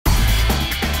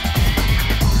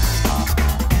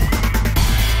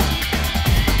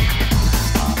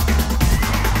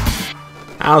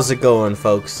How's it going,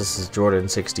 folks? This is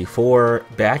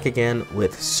Jordan64 back again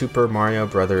with Super Mario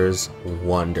Bros.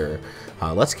 Wonder.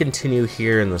 Let's continue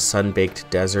here in the sun-baked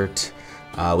desert.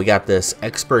 We got this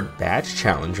expert badge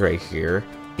challenge right here,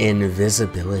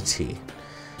 invisibility.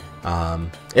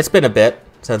 It's been a bit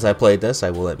since I played this,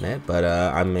 I will admit, but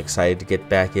I'm excited to get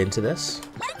back into this.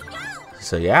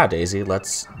 So yeah, Daisy,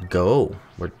 let's go.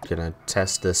 We're gonna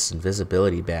test this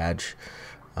invisibility badge.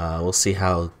 We'll see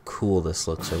how cool this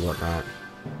looks or whatnot.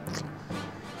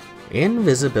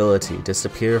 Invisibility.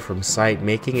 Disappear from sight,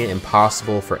 making it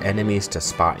impossible for enemies to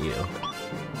spot you.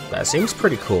 That seems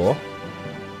pretty cool.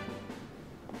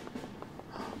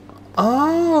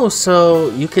 Oh, so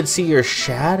you can see your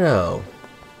shadow.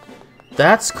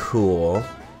 That's cool.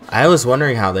 I was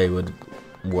wondering how they would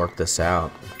work this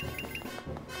out.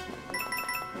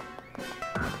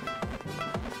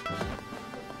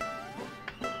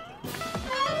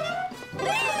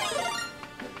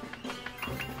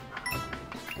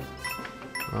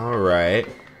 Alright.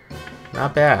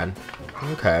 Not bad.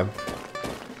 Okay.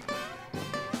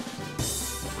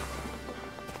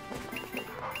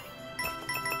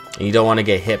 You don't want to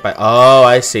get hit by... Oh,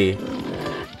 I see.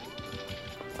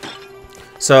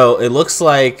 So, it looks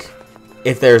like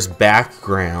if there's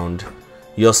background,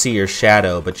 you'll see your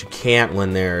shadow, but you can't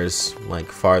when there's, like,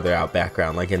 farther out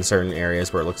background, like in certain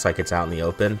areas where it looks like it's out in the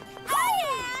open.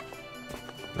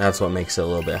 That's what makes it a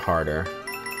little bit harder.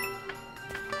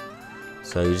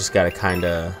 So you just gotta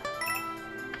kinda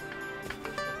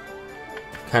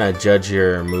judge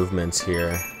your movements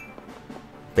here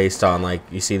based on, like,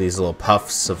 you see these little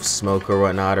puffs of smoke or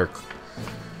whatnot, or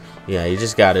yeah, you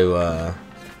just gotta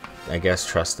I guess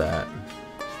trust that.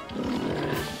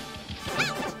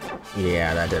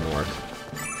 Yeah, that didn't work.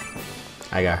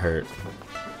 I got hurt.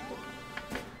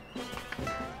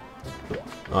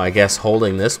 Oh, I guess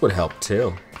holding this would help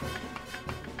too.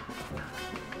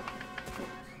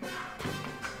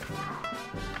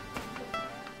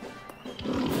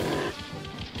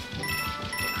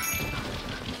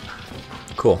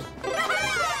 Cool.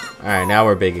 Alright, now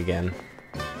we're big again.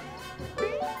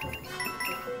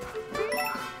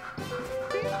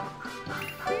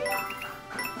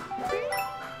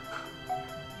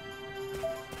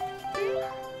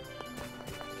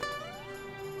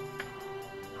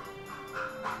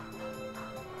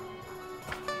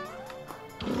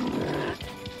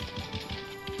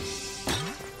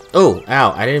 Oh,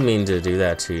 ow, I didn't mean to do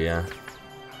that to you.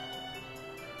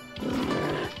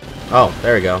 Oh,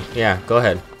 there we go. Yeah, go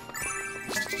ahead.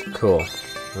 Cool.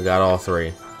 We got all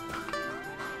three.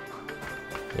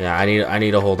 Yeah, I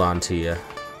need to hold on to you.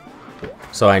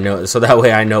 So I know, so that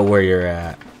way I know where you're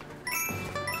at.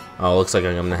 Oh, looks like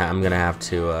I'm gonna have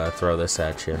to throw this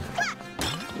at you.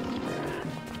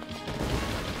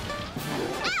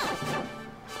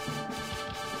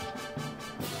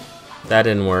 That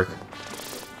didn't work.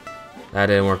 That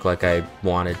didn't work like I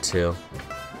wanted to.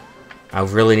 I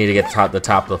really need to get the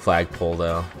top of the flagpole,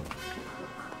 though.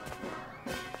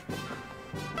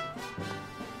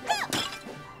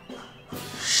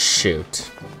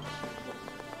 Shoot.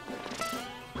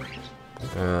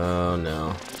 Oh,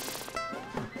 no.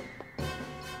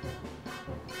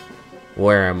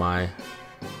 Where am I?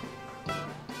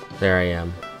 There I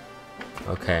am.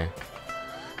 Okay.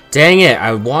 Dang it!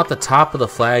 I want the top of the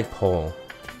flagpole.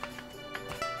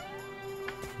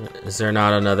 Is there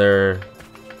not another...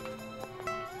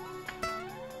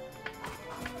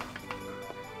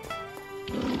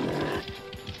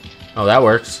 Oh, that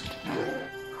works.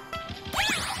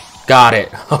 Got it.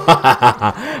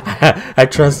 I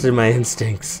trusted my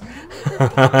instincts.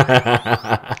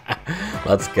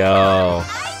 Let's go.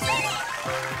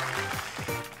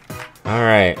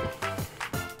 Alright.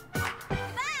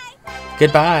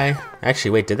 Goodbye.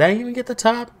 Actually, wait, did that even get the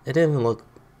top? It didn't even look...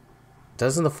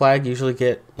 Doesn't the flag usually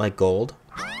get, like, gold?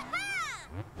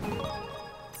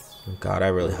 God, I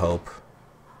really hope.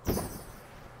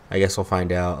 I guess we'll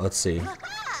find out. Let's see.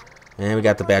 And we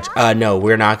got the badge. No,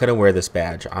 we're not gonna wear this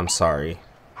badge. I'm sorry.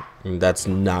 That's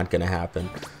not gonna happen.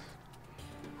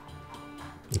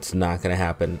 It's not gonna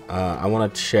happen. I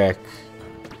want to check.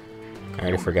 I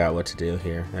already forgot what to do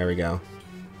here. There we go.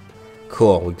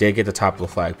 Cool. We did get the top of the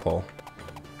flagpole.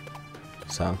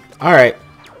 So, all right.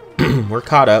 We're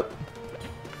caught up.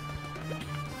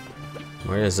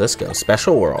 Where does this go?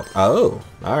 Special world. Oh,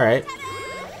 all right.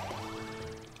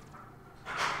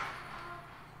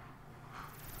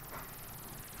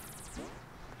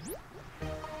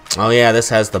 Oh yeah, this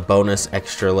has the bonus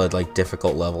extra like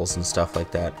difficult levels and stuff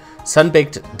like that.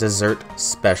 Sun-baked dessert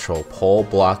special, pole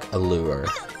block allure.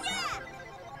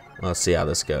 Let's see how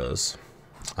this goes.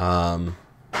 Oh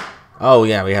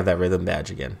yeah, we have that rhythm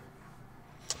badge again.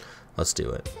 Let's do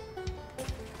it.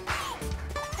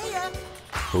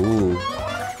 Ooh.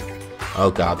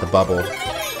 Oh god, the bubble.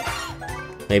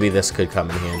 Maybe this could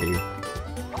come in handy.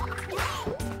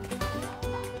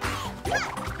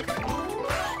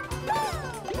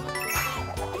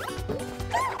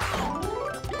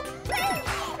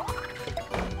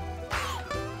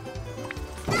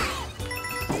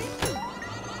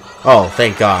 Oh,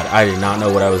 thank God. I did not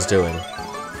know what I was doing.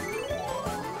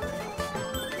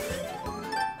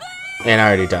 And I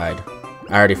already died.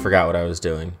 I already forgot what I was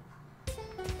doing.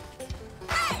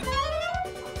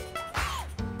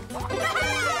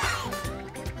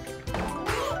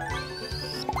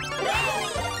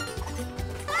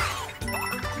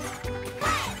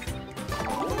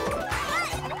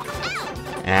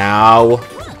 Ow.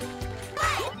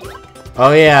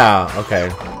 Oh yeah, okay.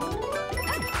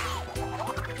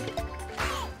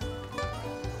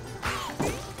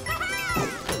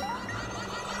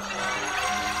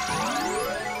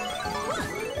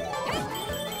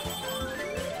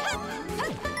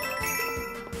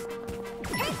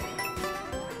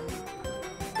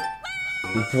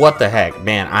 What the heck?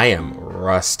 Man, I am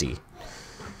rusty.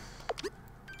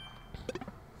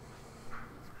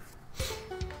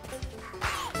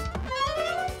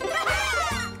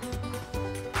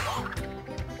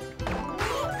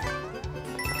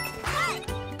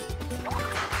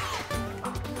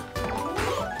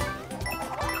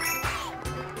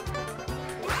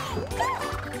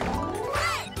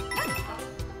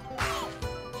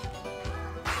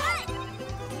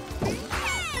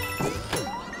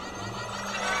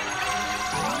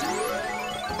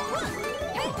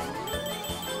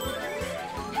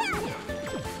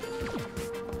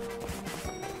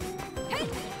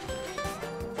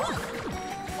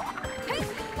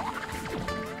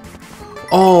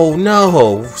 Oh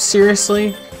no!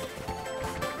 Seriously?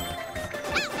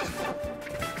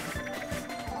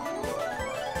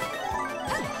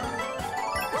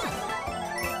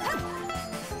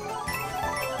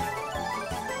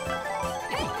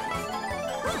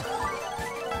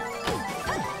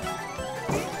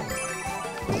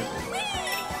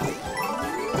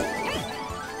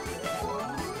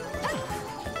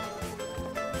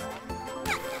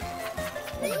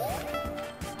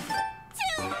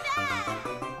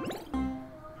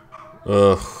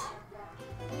 Ugh.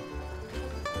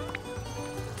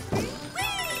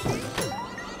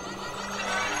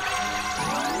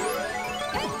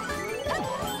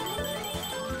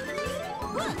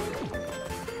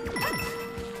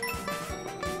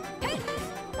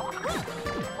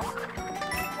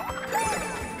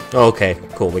 Okay,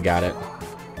 cool, we got it.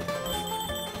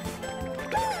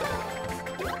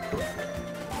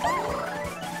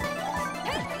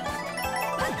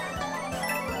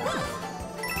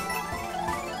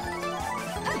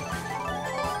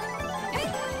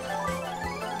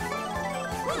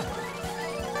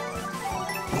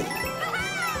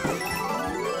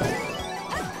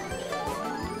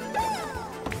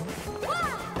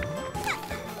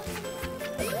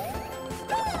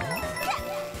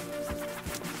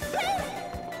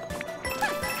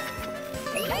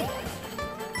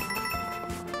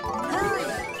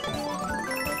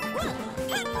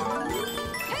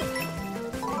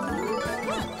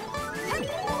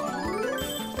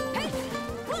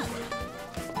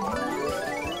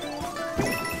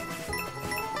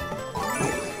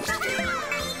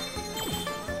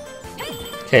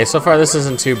 Okay, so far this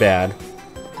isn't too bad.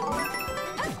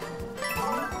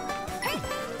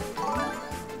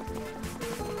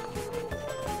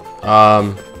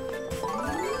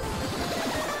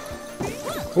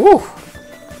 Woo!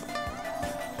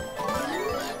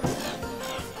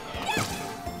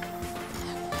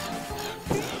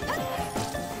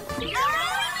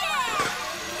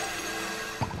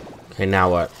 Okay, now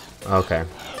what? Okay.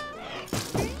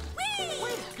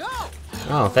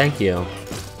 Oh, thank you.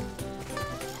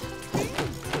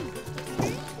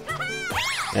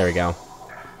 There we go.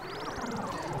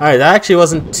 Alright, that actually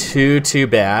wasn't too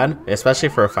bad, especially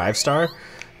for a 5-star.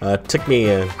 Took me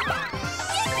a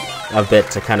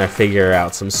bit to kind of figure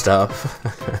out some stuff,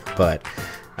 but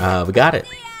we got it.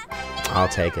 I'll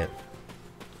take it.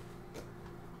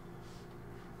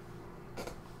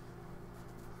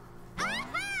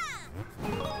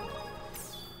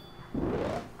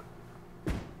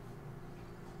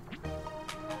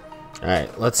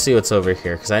 Alright, let's see what's over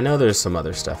here, because I know there's some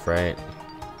other stuff, right?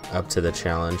 Up to the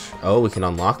challenge. Oh, we can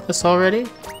unlock this already?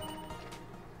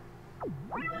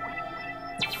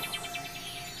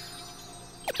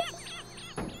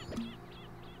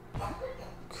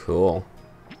 Cool.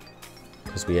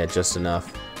 Because we had just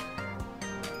enough.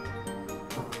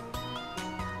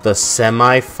 The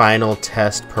semi-final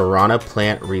test Piranha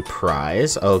Plant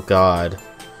reprise. Oh god.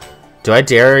 Do I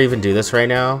dare even do this right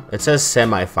now? It says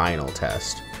semi-final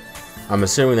test. I'm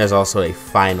assuming there's also a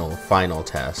final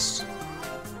test.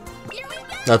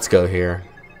 Let's go here.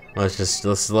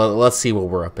 Let's see what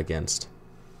we're up against.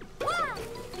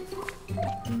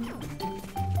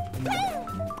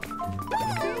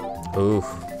 Oof.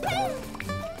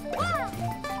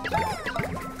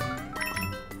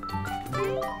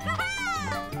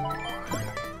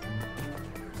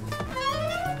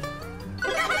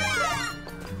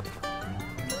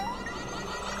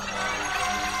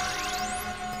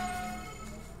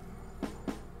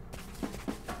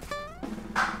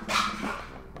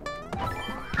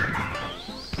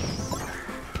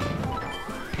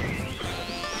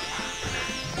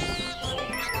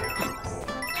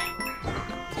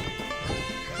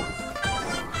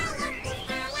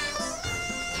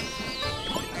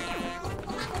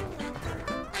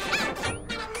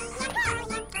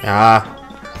 Ah.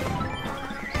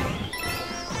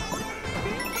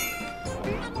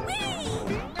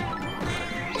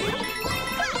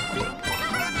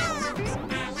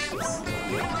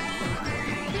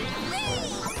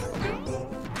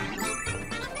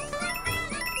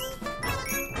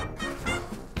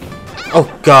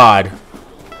 Oh god.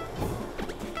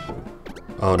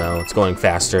 Oh no, it's going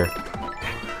faster.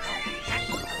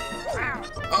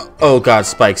 Oh god,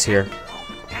 Spike's here.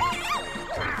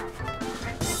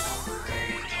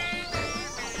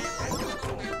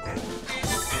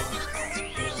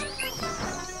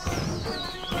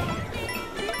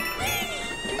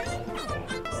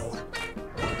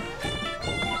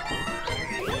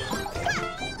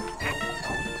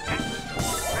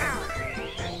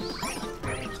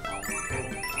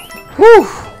 Whew!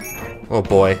 Oh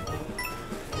boy.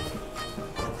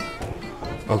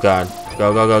 Oh god.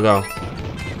 Go, go, go, go.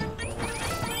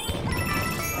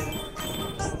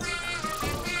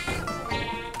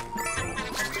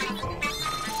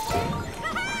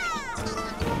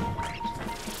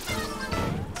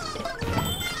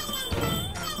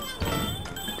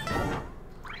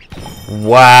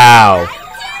 Wow.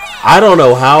 I don't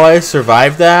know how I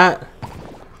survived that.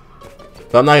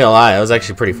 But I'm not gonna lie, that was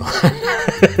actually pretty fun.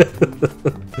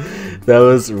 That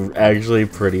was actually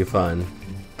pretty fun.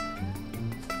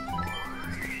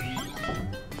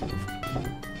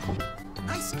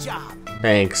 Nice job.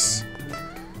 Thanks.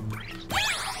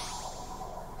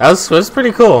 That was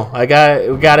pretty cool. We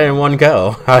got it in one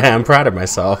go. I'm proud of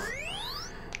myself.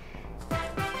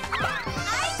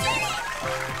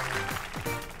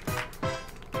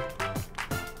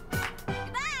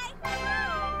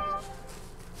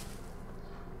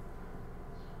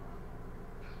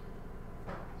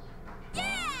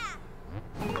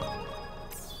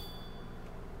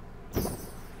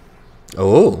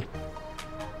 Oh.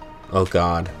 Oh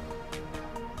god.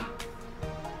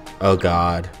 Oh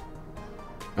god.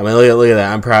 I mean, look at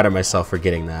that. I'm proud of myself for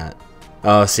getting that.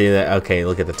 Oh, see that? Okay,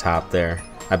 look at the top there.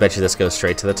 I bet you this goes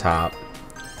straight to the top.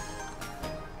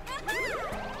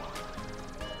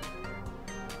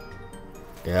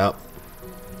 Yep.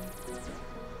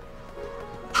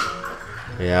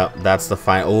 Yep, that's the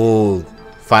final. Ooh,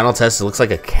 final test. It looks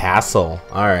like a castle.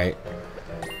 All right.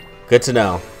 Good to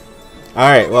know. All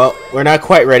right, well, we're not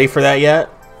quite ready for that yet.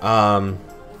 But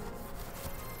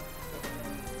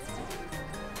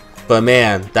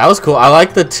man, that was cool. I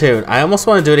like the tune. I almost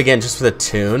want to do it again just for the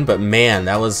tune, but man,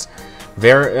 that was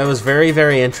very,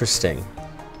 very interesting.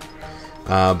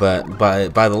 But by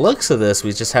the looks of this,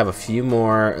 we just have a few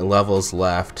more levels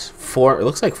left. It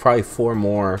looks like probably 4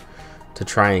 more to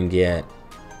try and get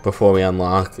before we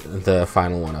unlock the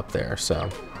final one up there. So,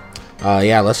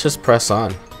 yeah, let's just press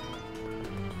on.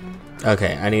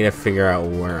 Okay, I need to figure out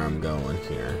where I'm going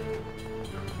here.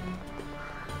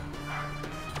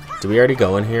 Did we already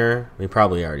go in here? We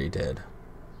probably already did.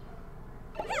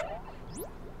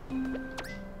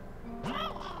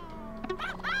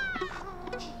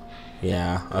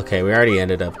 Yeah, okay, we already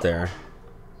ended up there.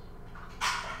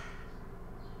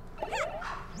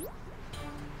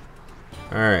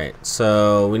 Alright,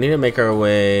 so we need to make our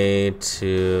way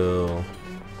to...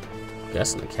 I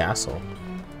guess in the castle.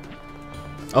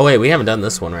 Oh wait, we haven't done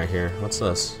this one right here. What's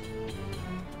this?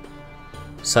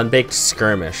 Sunbaked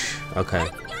Skirmish. Okay,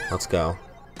 let's go.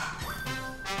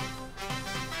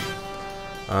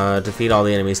 Defeat all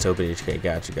the enemies to open each gate.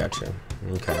 Gotcha, gotcha.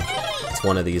 Okay, it's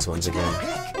one of these ones again.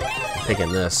 I'm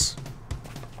picking this.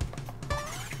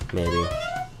 Maybe.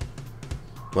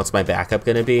 What's my backup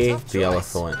gonna be? The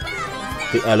elephant.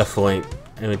 The elephant.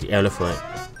 The elephant.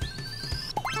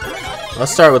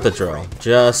 Let's start with the drill,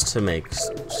 just to make,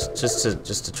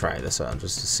 just to try this out,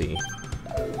 just to see.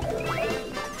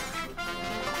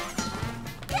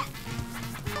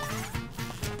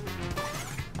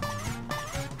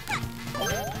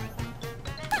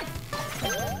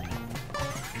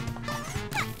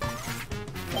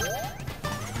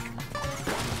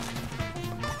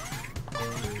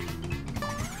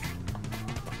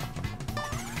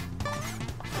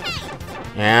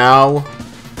 Ow.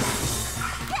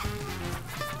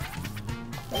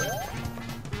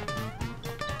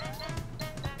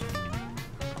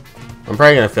 I'm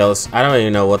probably gonna fail this. I don't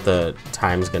even know what the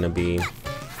time's gonna be.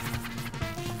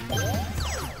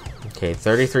 Okay,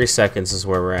 33 seconds is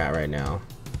where we're at right now.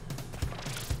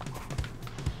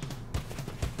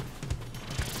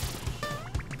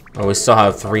 Oh, we still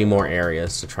have 3 more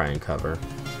areas to try and cover.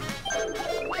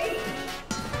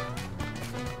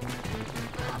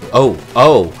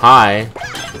 Oh, hi.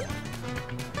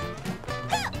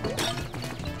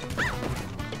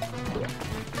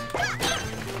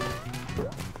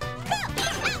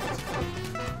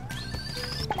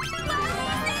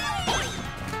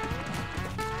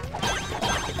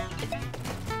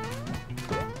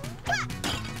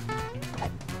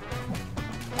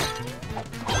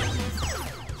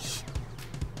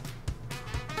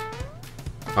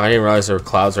 I didn't realize there were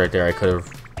clouds right there I could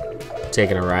have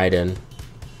taken a ride in.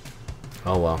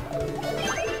 Oh well.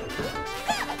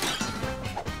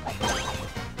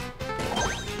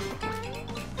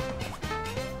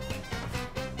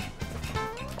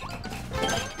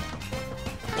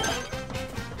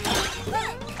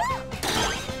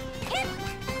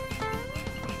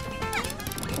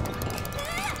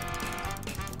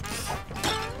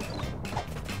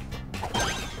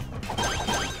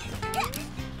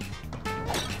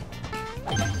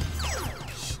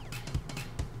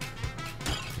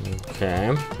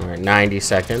 Okay, we're at 90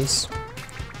 seconds.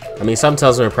 I mean, something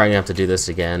tells me we're probably gonna have to do this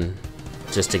again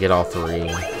just to get all 3.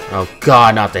 Oh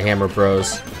god, not the Hammer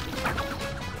Bros.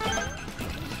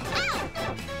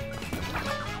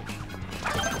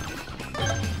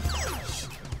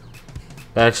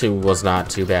 That actually was not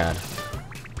too bad.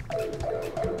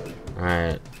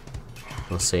 Alright,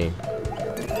 let's see.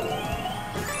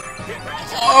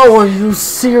 Oh, are you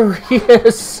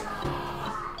serious?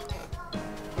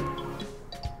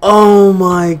 Oh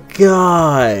my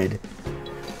god.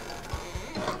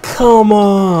 Come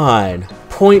on.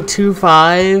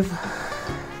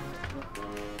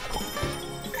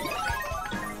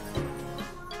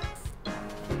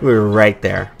 0.25? We were right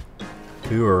there.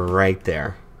 We were right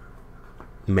there.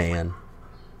 Man.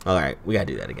 Alright, we gotta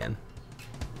do that again.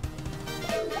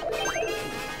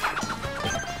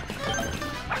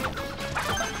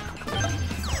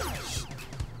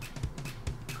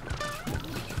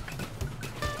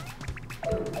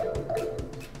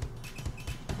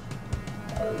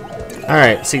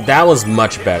 Alright, see, that was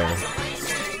much better.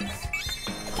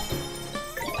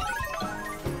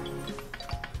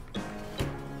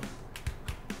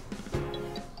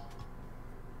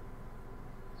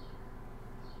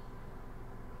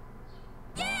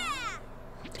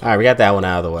 Alright, we got that one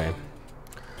out of the way.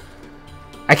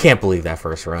 I can't believe that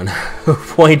first run.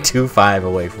 0.25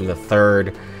 away from the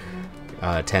third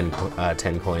 10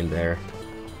 coin there.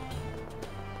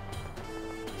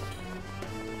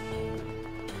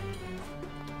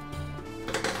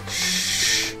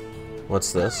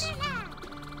 What's this?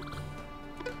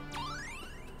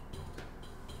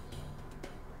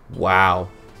 Wow.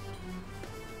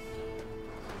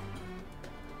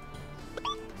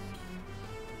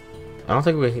 I don't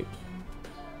think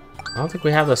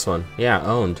we have this one. Yeah,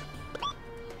 owned.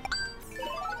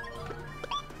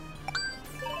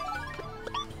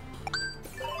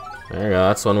 There you go.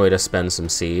 That's one way to spend some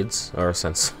seeds, or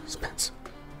spend some.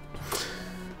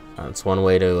 That's one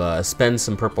way to spend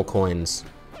some purple coins.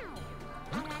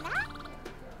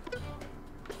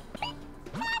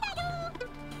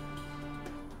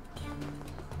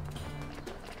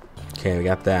 Okay, we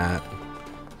got that.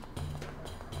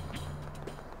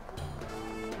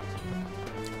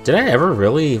 Did I ever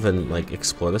really even, like,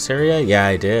 explore this area? Yeah,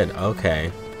 I did.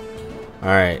 Okay.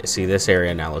 Alright, see, this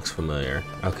area now looks familiar.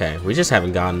 Okay, we just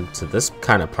haven't gone to this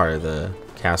kind of part of the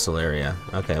castle area.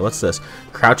 Okay, what's this?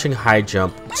 Crouching high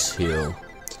jump 2.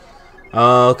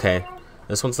 Oh, okay.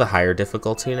 This one's the higher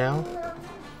difficulty now?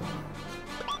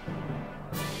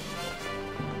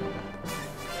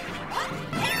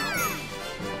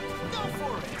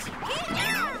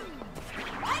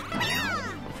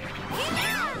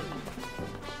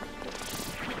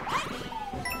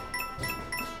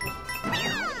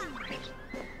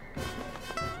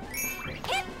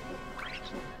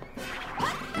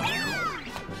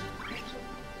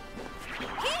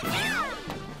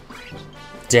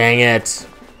 Dang it.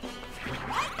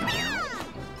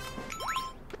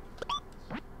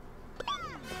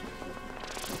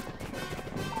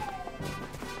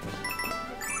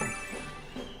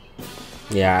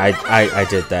 Yeah, I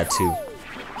did that too.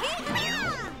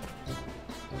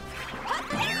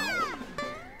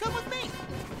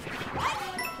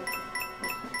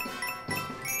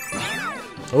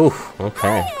 Oof,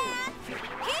 okay.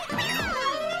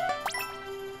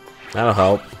 That'll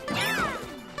help.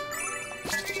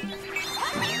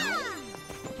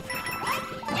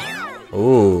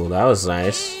 Ooh, that was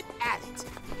nice.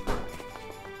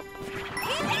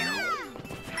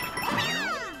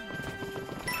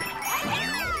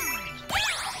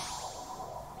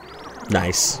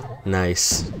 Nice.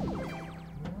 Nice.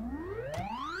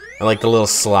 I like the little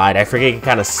slide. I forget you can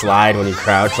kind of slide when you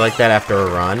crouch like that after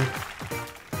a run.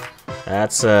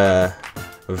 That's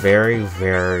very,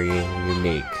 very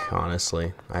unique,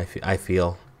 honestly. I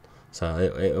feel. So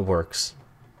it works.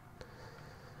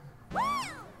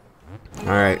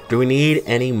 Alright, do we need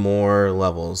any more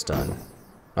levels done?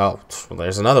 Oh, well,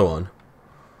 there's another one.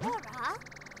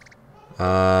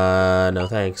 No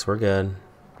thanks, we're good.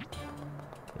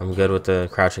 I'm good with the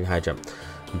crouching high jump.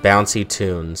 Bouncy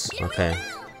tunes, okay.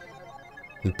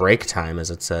 Break time, as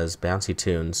it says. Bouncy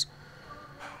tunes.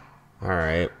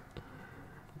 Alright.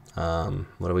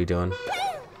 What are we doing?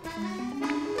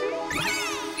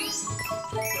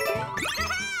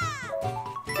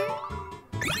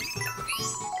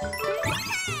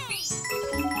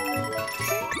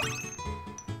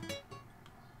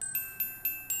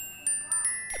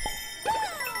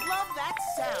 Love that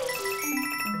sound.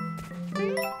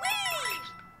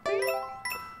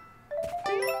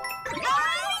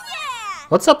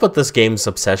 What's up with this game's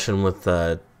obsession with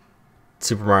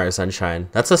Super Mario Sunshine?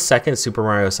 That's the second Super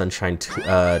Mario Sunshine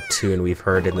tune we've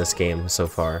heard in this game so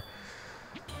far.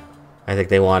 I think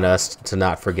they want us to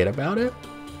not forget about it.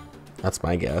 That's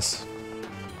my guess.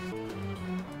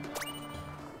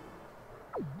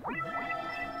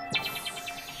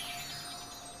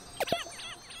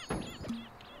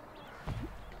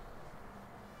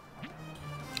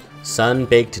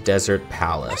 Sun-baked desert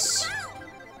palace.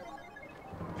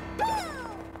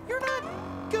 You're not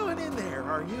going in there,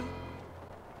 are you?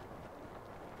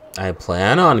 I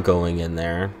plan on going in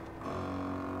there.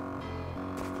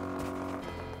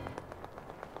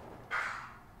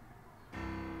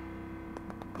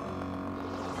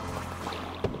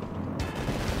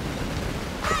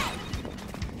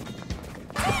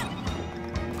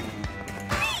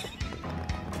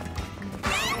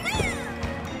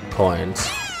 Coins.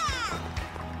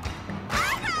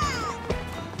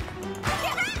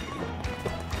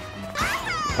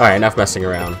 Alright, enough messing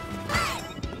around.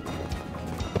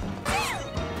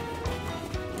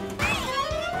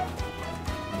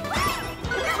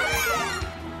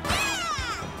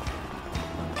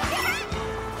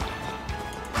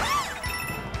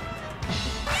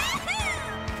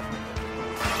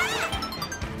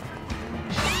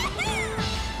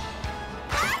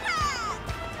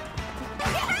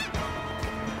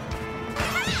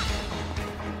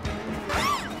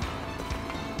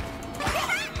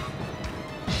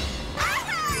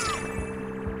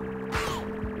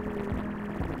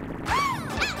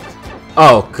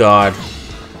 Oh god.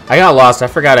 I got lost. I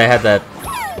forgot I had that,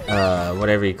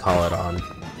 whatever you call it on.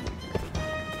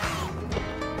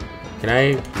 Can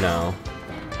I? No.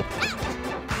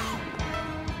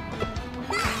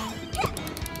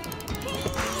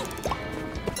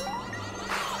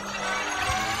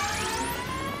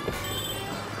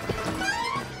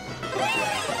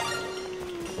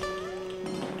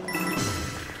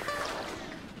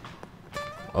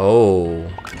 Oh.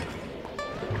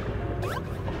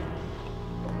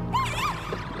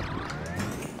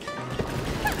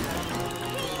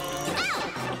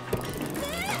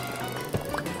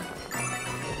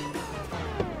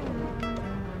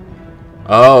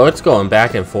 Oh, it's going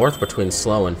back and forth between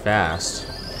slow and fast.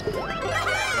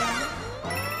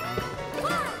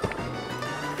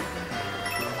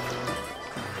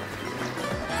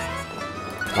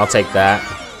 I'll take that.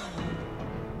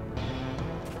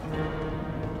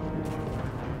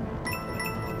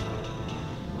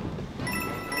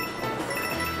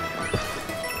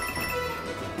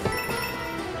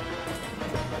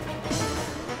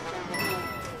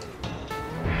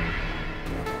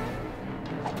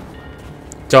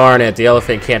 Darn it, the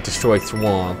elephant can't destroy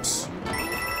swamps.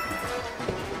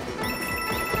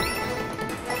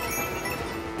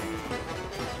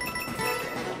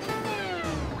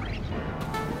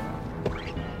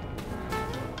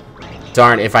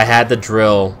 Darn, if I had the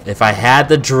drill. If I had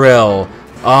the drill.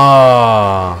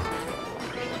 Oh.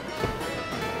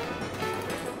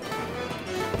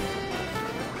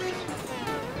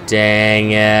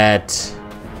 Dang it.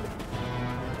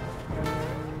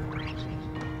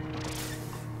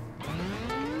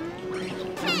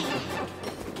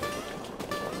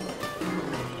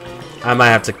 I might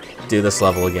have to do this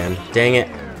level again. Dang it.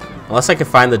 Unless I can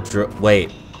find the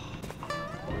wait.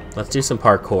 Let's do some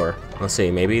parkour. Let's see.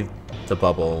 Maybe the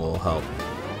bubble will help.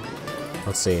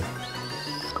 Let's see.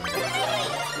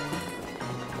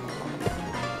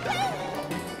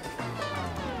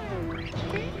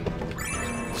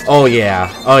 Oh yeah.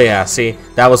 Oh yeah. See,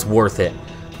 that was worth it.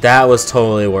 That was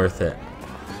totally worth it.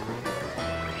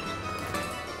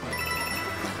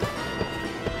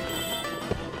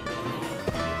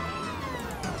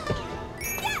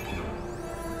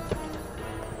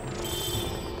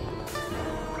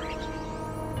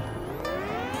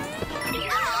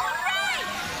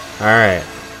 All right.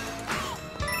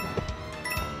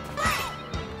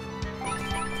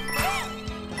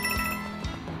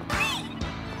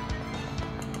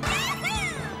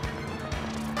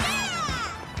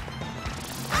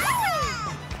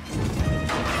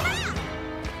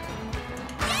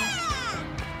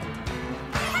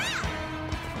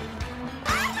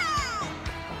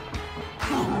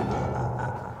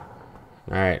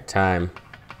 All right, time.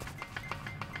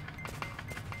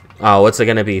 Oh, what's it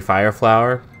gonna be? Fire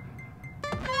flower?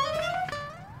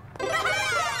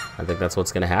 I think that's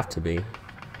what's gonna have to be.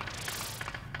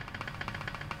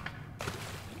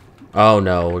 Oh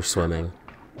no, we're swimming.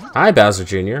 Hi, Bowser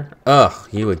Jr. Ugh,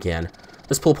 you again.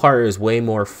 This pool party was way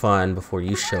more fun before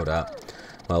you showed up.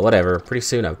 Well, whatever. Pretty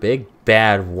soon a big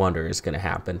bad wonder is gonna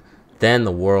happen. Then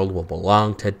the world will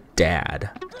belong to Dad.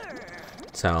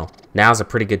 So, now's a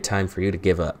pretty good time for you to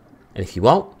give up. And if you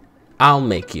won't, I'll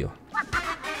make you.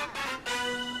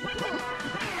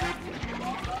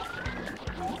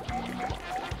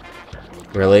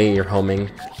 Really? You're homing?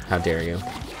 How dare you?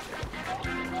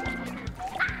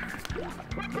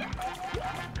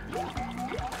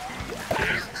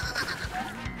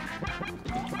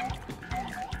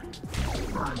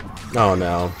 Oh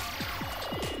no.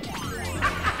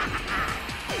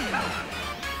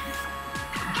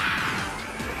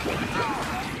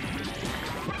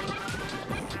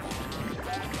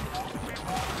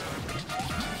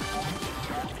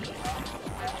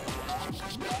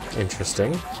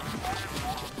 Interesting.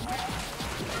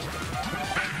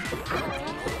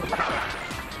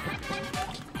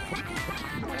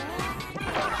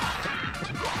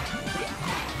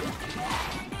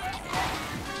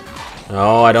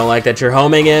 Oh, I don't like that you're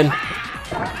homing in.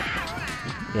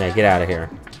 Yeah, get out of here.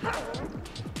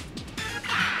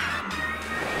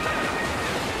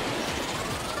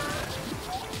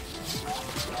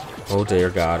 Oh dear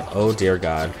God. Oh dear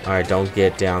God. Alright, don't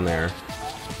get down there.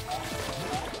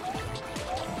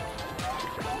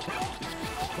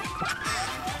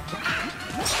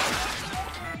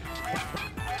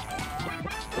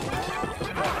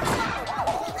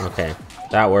 Okay,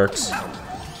 that works.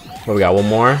 What, we got one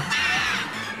more?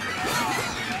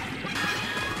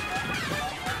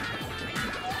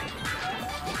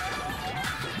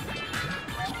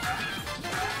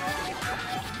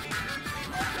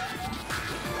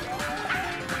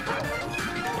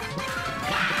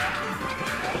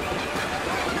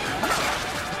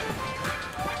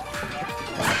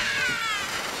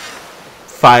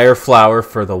 Fire flower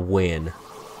for the win.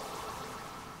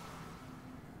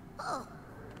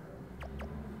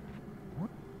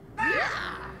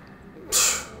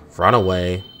 Run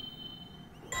away.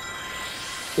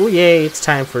 Oh yay, it's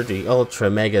time for the Ultra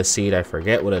Mega Seed. I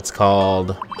forget what it's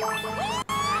called.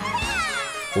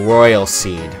 Royal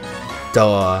Seed.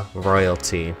 Duh.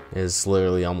 Royalty is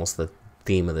literally almost the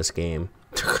theme of this game.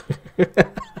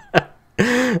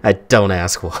 I don't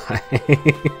ask why.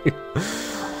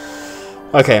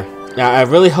 Okay. Now, I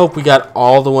really hope we got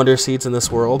all the Wonder Seeds in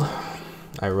this world.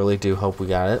 I really do hope we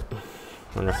got it.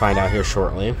 I'm gonna find out here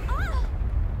shortly.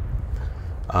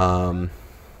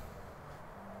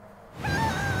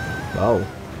 Oh.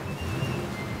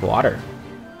 Water.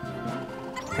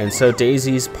 And so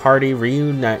Daisy's party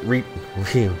reunited,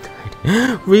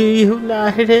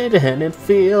 and it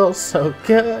feels so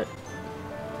good.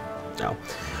 No.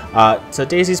 So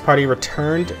Daisy's party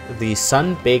returned the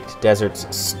sun-baked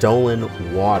desert's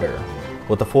stolen water.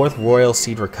 With the fourth royal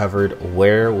seed recovered,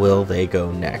 where will they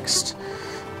go next?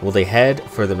 Will they head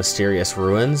for the mysterious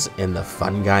ruins in the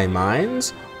fungi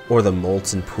mines, or the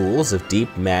molten pools of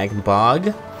deep magma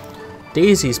bog?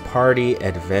 Daisy's party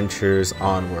adventures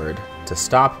onward to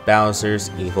stop Bowser's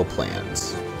evil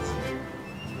plans.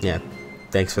 Yeah,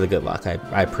 thanks for the good luck.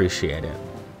 I appreciate it.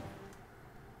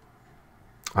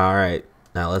 Alright,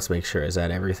 now let's make sure. Is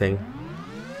that everything?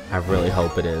 I really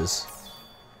hope it is.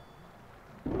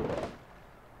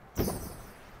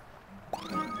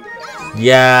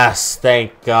 Yes,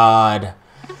 thank God.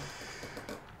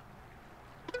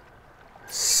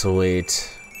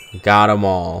 Sweet. Got them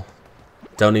all.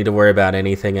 Don't need to worry about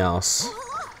anything else.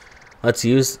 Let's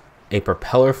use a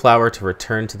propeller flower to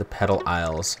return to the Petal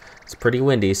Isles. It's pretty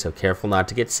windy, so careful not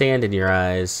to get sand in your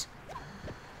eyes.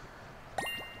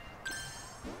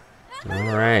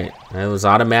 Alright. It was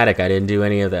automatic. I didn't do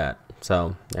any of that.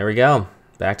 So, there we go.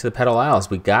 back to the Petal Isles.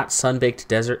 We got Sunbaked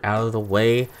Desert out of the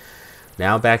way.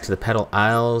 Now back to the Petal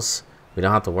Isles. We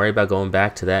don't have to worry about going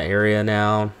back to that area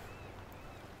now,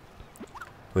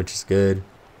 which is good.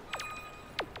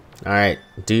 Alright,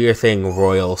 do your thing,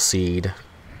 Royal Seed.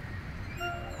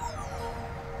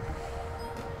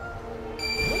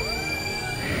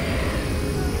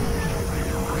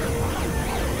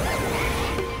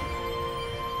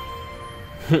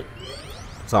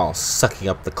 It's all sucking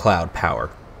up the cloud power.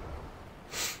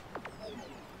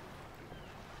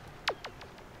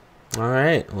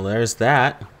 Alright, well there's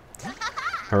that.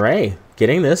 Hooray!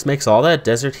 Getting this makes all that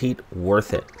desert heat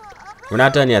worth it. We're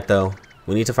not done yet though.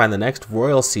 We need to find the next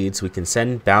royal seed so we can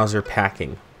send Bowser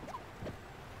packing.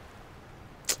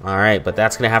 Alright, but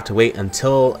that's going to have to wait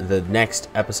until the next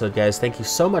episode, guys. Thank you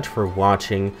so much for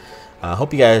watching.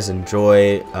 Hope you guys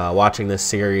enjoy watching this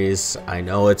series. I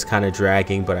know it's kind of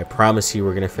dragging, but I promise you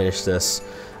we're going to finish this.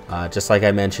 Just like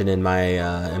I mentioned in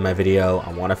my video,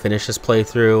 I want to finish this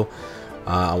playthrough.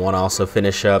 I want to also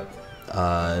finish up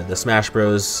the Smash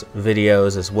Bros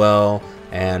videos as well,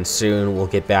 and soon we'll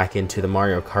get back into the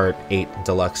Mario Kart 8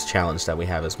 Deluxe Challenge that we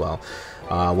have as well.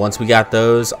 Once we got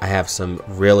those, I have some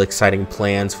real exciting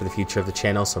plans for the future of the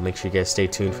channel, so make sure you guys stay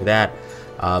tuned for that.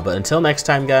 But until next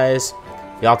time, guys,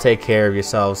 y'all take care of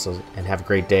yourselves and have a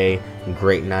great day and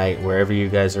great night wherever you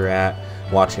guys are at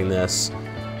watching this,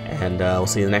 and we'll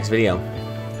see you in the next video.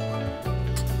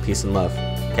 Peace and love.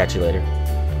 Catch you later.